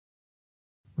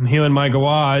I'm here in my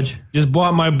garage. Just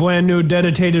bought my brand new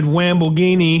dedicated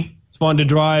Lamborghini. It's fun to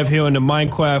drive here in the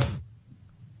Minecraft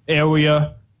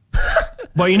area.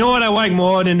 But you know what I like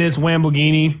more than this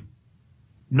Lamborghini?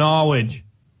 Knowledge.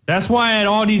 That's why I had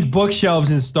all these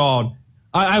bookshelves installed.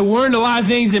 I learned a lot of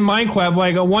things in Minecraft.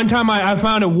 Like one time I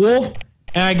found a wolf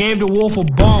and I gave the wolf a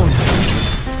bone.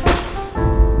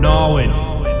 Knowledge.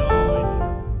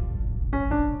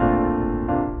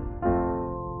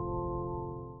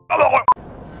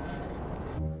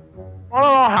 I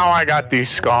don't know how I got these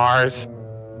scars.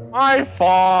 My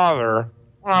father,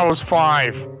 when I was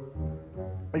 5,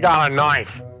 he got a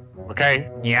knife, okay?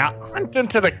 Yeah. Went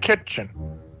into the kitchen.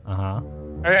 Uh-huh.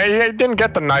 He didn't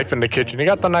get the knife in the kitchen. He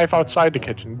got the knife outside the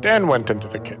kitchen, then went into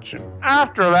the kitchen.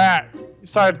 After that, he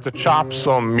decided to chop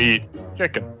some meat.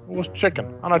 Chicken. It was chicken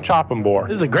on a chopping board.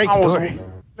 This is a great story.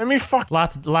 Let me fuck.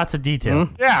 Lots of detail.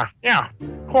 Yeah,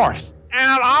 of course.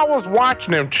 And I was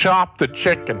watching him chop the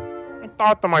chicken. I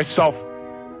thought to myself,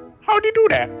 how'd he do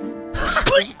that?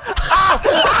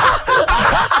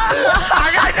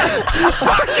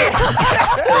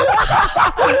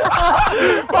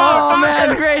 Oh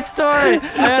man, great story.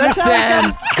 I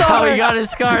understand how he got his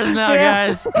scars now,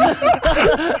 guys. Oh man,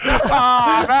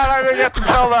 I didn't get to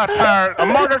tell that part. A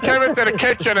mugger came into the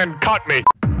kitchen and cut me.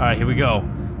 Alright, here we go.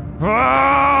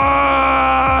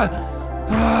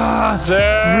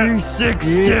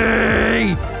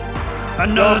 360!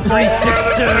 Another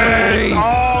 360!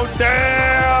 Oh damn!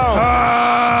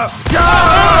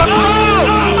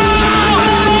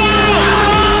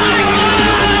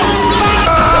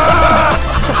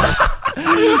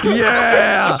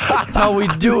 Yeah! That's how we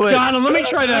do it. Got him. Let me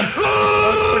try that.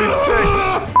 That's pretty sick.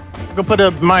 I'm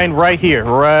gonna put mine right here.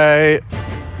 Right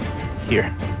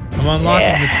here. I'm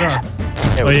unlocking the truck.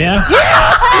 Oh yeah?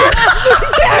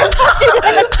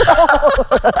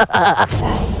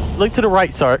 Look to the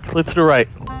right, Sark. Look to the right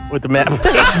with the map.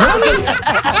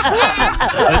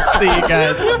 Let's see, you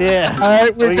guys. Yeah.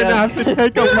 Alright, we're gonna have to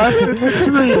take a left in the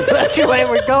tree. Which way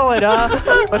we're going, huh?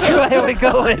 Which way we're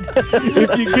going?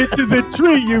 If you get to the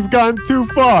tree, you've gone too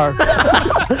far.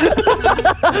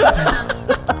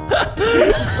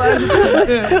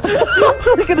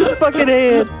 Look at his fucking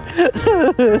hand.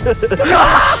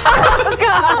 Oh,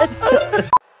 God.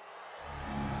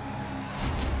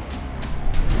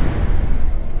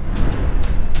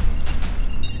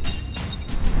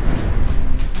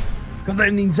 Good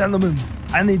evening, gentlemen.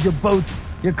 I need your boats,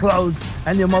 your clothes,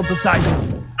 and your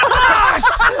motorcycle.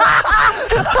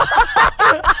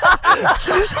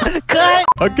 Cut!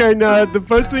 Okay, now the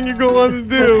first thing you're gonna want to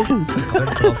do,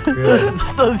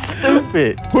 So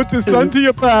stupid. put the sun to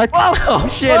your back. Oh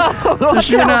shit! They're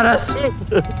shooting at us.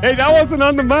 Hey, that wasn't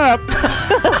on the map.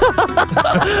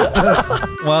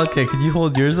 Wildcat, could you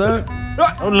hold yours out?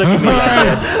 Don't look at me like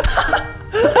that.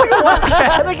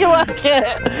 Look at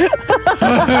Wildcat.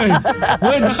 Hey,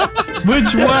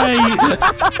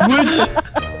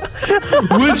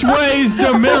 which way is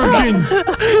the Americans?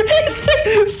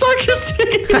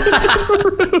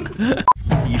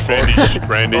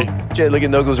 Randy. Jay, look at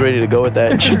Knuckles ready to go with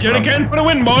that. Jet again for the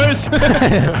win, boys.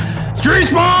 Tree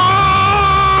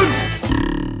spawns!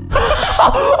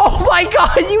 Oh my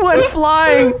god, you went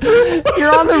flying!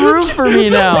 You're on the roof for me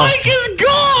now. The bike is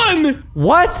gone!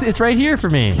 What? It's right here for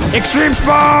me. Extreme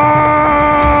sports!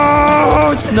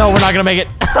 No, we're not gonna make it.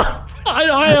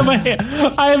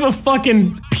 I have a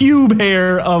fucking pube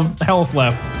hair of health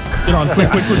left. Get on, quick.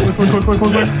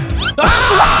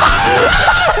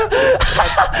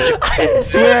 I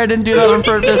swear I didn't do that on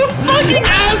purpose. Fucking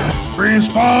ass! Tree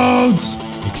spawns!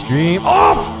 Extreme.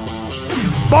 Oh!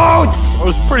 Boats! I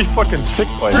was pretty fucking sick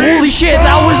by that. Holy shit,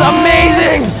 that was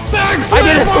amazing! Backflip! I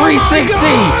did a 360!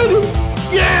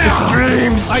 Yeah!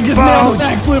 Extremes! I just nailed the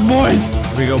backflip, boys!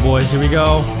 Here we go, boys, here we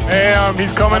go. Damn,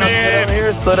 he's coming in.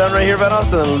 Here, slow down right here,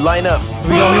 Vanoss, and line up.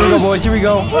 Here we go, boys, here we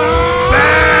go. Bam!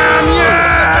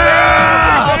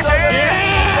 Yeah!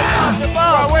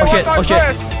 Oh shit, oh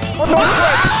shit.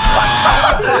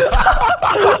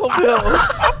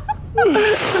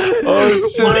 Oh,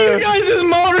 shit. One of you guys'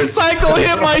 motorcycle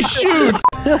hit my chute!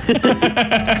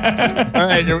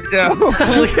 Alright, here we go.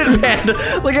 Look at Panda.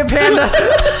 Look at Panda.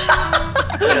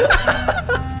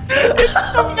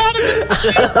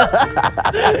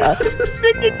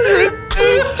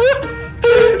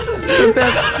 This is the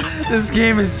best. This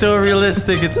game is so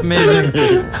realistic. It's amazing.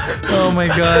 Oh my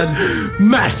god.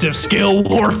 Massive scale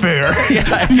warfare.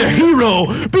 Yeah. Be a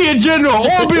hero, be a general,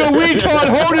 or be a retard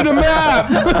holding a map.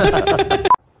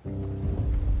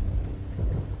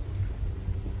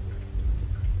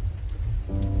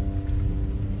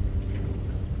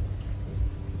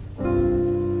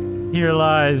 Here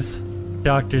lies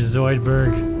Dr.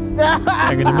 Zoidberg.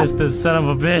 I'm gonna miss this son of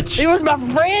a bitch. He was my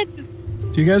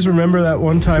friend. Do you guys remember that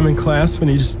one time in class when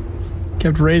he just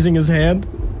kept raising his hand?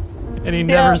 And he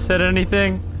never said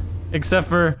anything except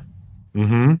for.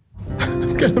 I'm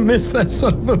gonna miss that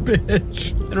son of a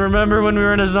bitch. And remember when we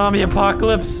were in a zombie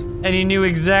apocalypse and he knew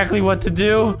exactly what to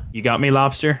do? You got me,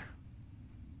 Lobster?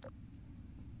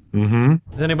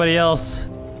 Does anybody else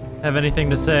have anything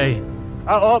to say?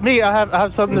 Oh, me. I have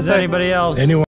something to Does say. anybody else? Anyone?